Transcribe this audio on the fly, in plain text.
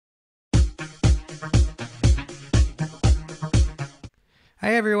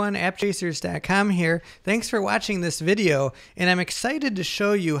Hi everyone, appchasers.com here. Thanks for watching this video, and I'm excited to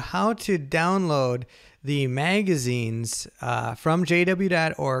show you how to download the magazines from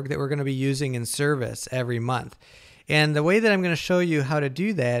jw.org that we're going to be using in service every month. And the way that I'm going to show you how to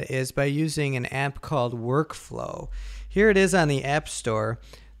do that is by using an app called Workflow. Here it is on the App Store.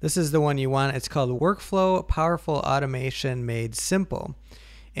 This is the one you want. It's called Workflow Powerful Automation Made Simple.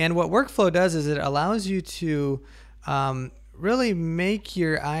 And what Workflow does is it allows you to really make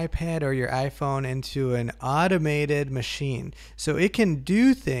your iPad or your iPhone into an automated machine. So it can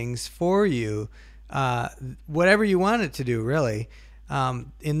do things for you, whatever you want it to do, really.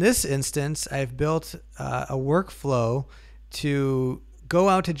 In this instance, I've built a workflow to go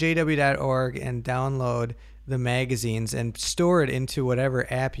out to jw.org and download the magazines and store it into whatever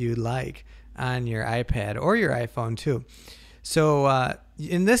app you like on your iPad or your iPhone too. So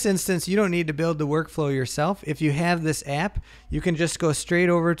in this instance, you don't need to build the workflow yourself. If you have this app, you can just go straight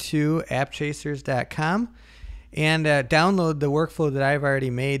over to appchasers.com and download the workflow that I've already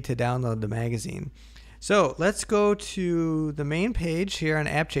made to download the magazine. So let's go to the main page here on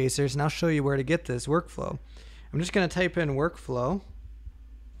AppChasers, and I'll show you where to get this workflow. I'm just going to type in workflow,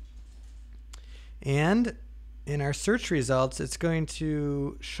 and in our search results, it's going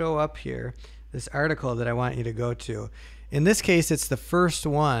to show up here this article that I want you to go to. In this case, it's the first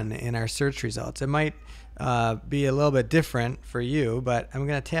one in our search results. It might be a little bit different for you, but I'm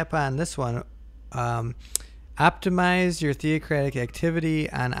going to tap on this one. Optimize your theocratic activity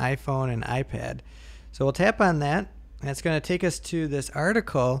on iPhone and iPad. So we'll tap on that, and it's going to take us to this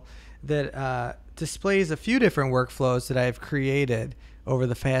article that displays a few different workflows that I've created over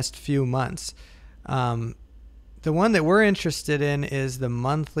the past few months. The one that we're interested in is the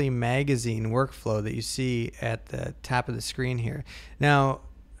monthly magazine workflow that you see at the top of the screen here. Now,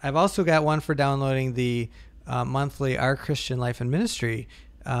 I've also got one for downloading the monthly Our Christian Life and Ministry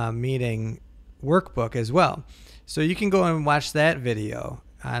meeting workbook as well. So you can go and watch that video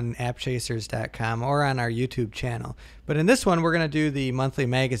on appchasers.com or on our YouTube channel. But in this one, we're going to do the monthly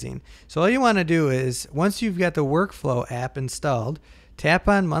magazine. So all you want to do is, once you've got the workflow app installed, tap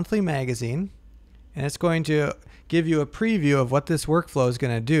on monthly magazine, and it's going to give you a preview of what this workflow is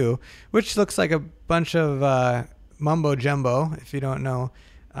going to do, which looks like a bunch of mumbo jumbo if you don't know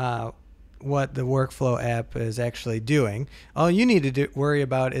what the workflow app is actually doing. All you need to worry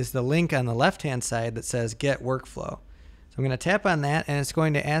about is the link on the left hand side that says Get Workflow. So I'm going to tap on that, and it's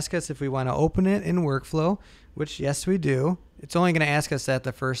going to ask us if we want to open it in Workflow, which yes we do. It's only going to ask us that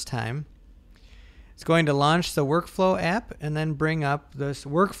the first time. It's going to launch the Workflow app and then bring up this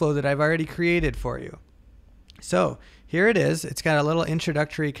workflow that I've already created for you. So here it is. It's got a little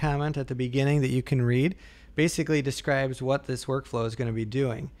introductory comment at the beginning that you can read. Basically describes what this workflow is going to be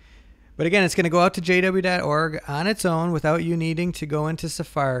doing. But again, it's going to go out to jw.org on its own without you needing to go into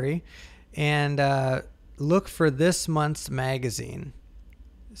Safari and look for this month's magazine.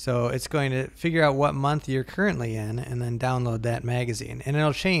 So it's going to figure out what month you're currently in and then download that magazine. And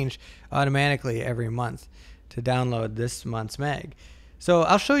it'll change automatically every month to download this month's mag. So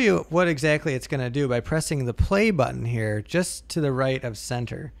I'll show you what exactly it's going to do by pressing the play button here just to the right of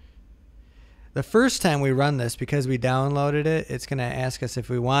center. The first time we run this, because we downloaded it, it's going to ask us if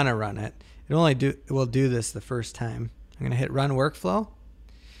we want to run it. It will do this the first time. I'm going to hit Run Workflow.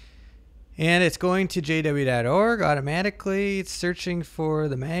 And it's going to jw.org automatically. It's searching for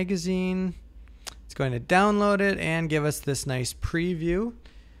the magazine. It's going to download it and give us this nice preview.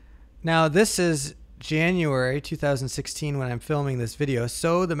 Now this is January 2016 when I'm filming this video,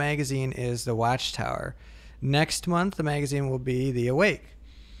 so the magazine is the Watchtower. Next month the magazine will be the Awake.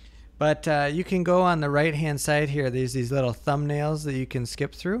 But you can go on the right hand side here. There's these little thumbnails that you can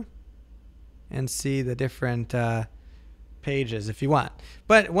skip through and see the different pages if you want.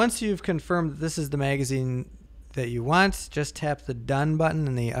 But once you've confirmed that this is the magazine that you want, just tap the Done button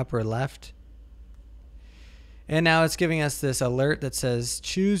in the upper left. And now it's giving us this alert that says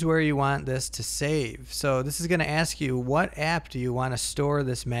choose where you want this to save. So this is going to ask you, what app do you want to store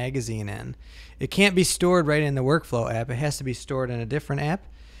this magazine in? It can't be stored right in the Workflow app. It has to be stored in a different app.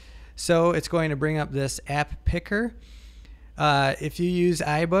 So it's going to bring up this app picker. If you use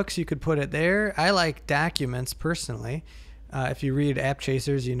iBooks, you could put it there. I like Documents personally. If you read App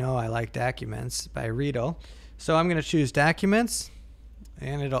Chasers, you know I like Documents by Riedel. So I'm going to choose Documents,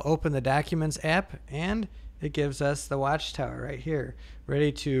 and it'll open the Documents app, and it gives us the Watchtower right here,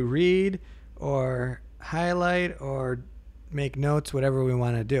 ready to read or highlight or make notes, whatever we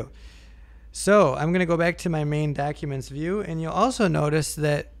want to do. So I'm going to go back to my main Documents view, and you'll also notice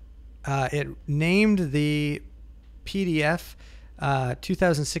that it named the PDF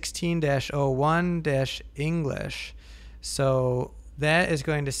 2016-01-English. So that is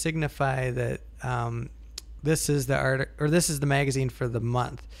going to signify that this is the magazine for the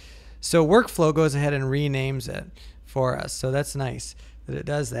month. So Workflow goes ahead and renames it for us. So that's nice that it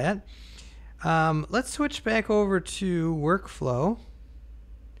does that. Let's switch back over to Workflow.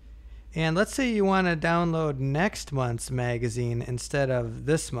 And let's say you want to download next month's magazine instead of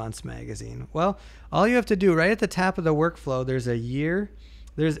this month's magazine. Well, all you have to do right at the top of the workflow, there's a year.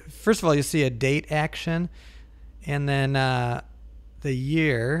 First of all, you'll see a date action, and then the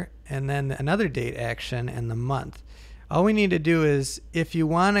year, and then another date action, and the month. All we need to do is, if you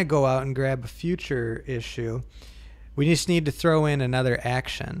want to go out and grab a future issue, we just need to throw in another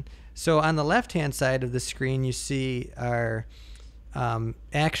action. So on the left-hand side of the screen, you see our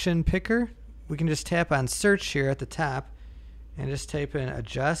action picker. We can just tap on search here at the top and just type in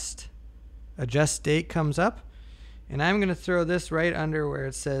adjust date comes up, and I'm going to throw this right under where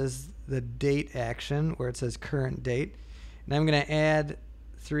it says the date action, where it says current date, and I'm going to add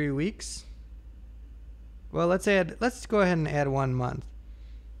 3 weeks. Well, let's go ahead and add 1 month.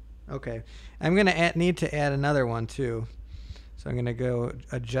 Okay, I'm going to need to add another one too, so I'm going to go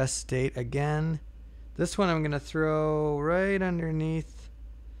adjust date again. This one I'm going to throw right underneath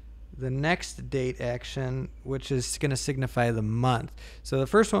the next date action, which is going to signify the month. So the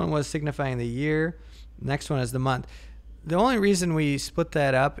first one was signifying the year. Next one is the month. The only reason we split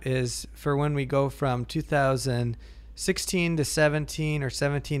that up is for when we go from 2016 to 17 or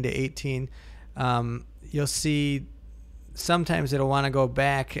 17 to 18, you'll see sometimes it'll want to go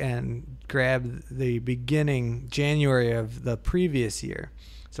back and grab the beginning January of the previous year.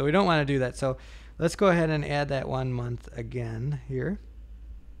 So we don't want to do that. So let's go ahead and add that 1 month again here.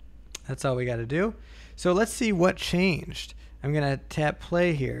 That's all we got to do. So let's see what changed. I'm going to tap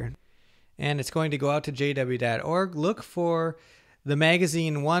play here, and it's going to go out to jw.org. Look for the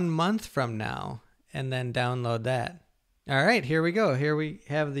magazine 1 month from now, and then download that. All right, here we go. Here we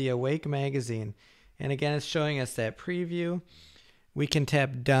have the Awake magazine. And again, it's showing us that preview. We can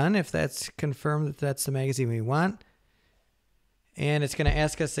tap done if that's confirmed that that's the magazine we want. And it's going to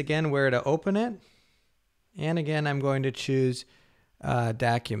ask us again where to open it. And again, I'm going to choose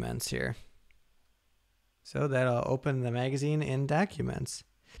documents here. So that'll open the magazine in documents.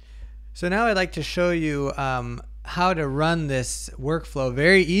 So now I'd like to show you how to run this workflow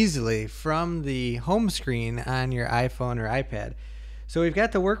very easily from the home screen on your iPhone or iPad. So we've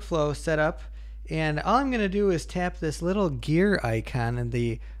got the workflow set up, and all I'm going to do is tap this little gear icon in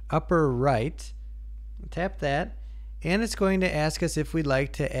the upper right. Tap that, and it's going to ask us if we'd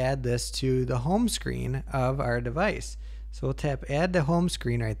like to add this to the home screen of our device. So we'll tap add to home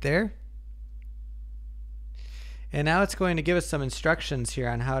screen right there. And now it's going to give us some instructions here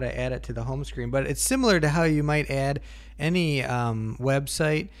on how to add it to the home screen. But it's similar to how you might add any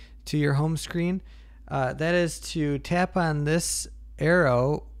website to your home screen. That is to tap on this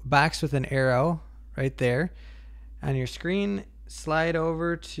arrow, box with an arrow right there on your screen, slide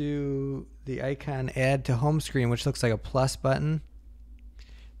over to the icon add to home screen, which looks like a plus button.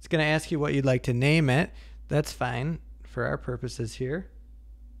 It's going to ask you what you'd like to name it. That's fine for our purposes here.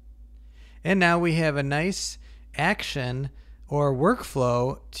 And now we have a nice action or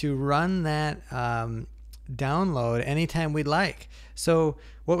workflow to run that download anytime we'd like. So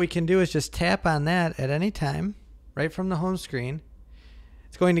what we can do is just tap on that at any time right from the home screen.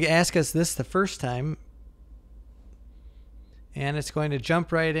 It's going to ask us this the first time, and it's going to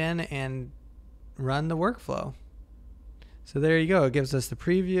jump right in and run the workflow. So there you go. It gives us the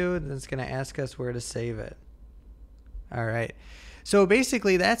preview, and it's going to ask us where to save it. All right. So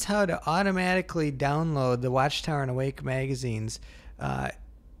basically, that's how to automatically download the Watchtower and Awake magazines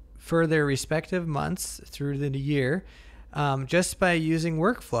for their respective months through the year, just by using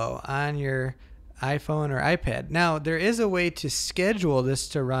workflow on your iPhone or iPad. Now, there is a way to schedule this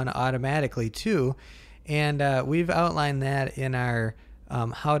to run automatically too, and we've outlined that in our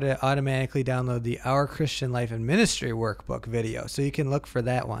how to automatically download the Our Christian Life and Ministry workbook video, so you can look for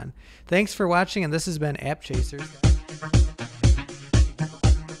that one. Thanks for watching, and this has been App Chasers.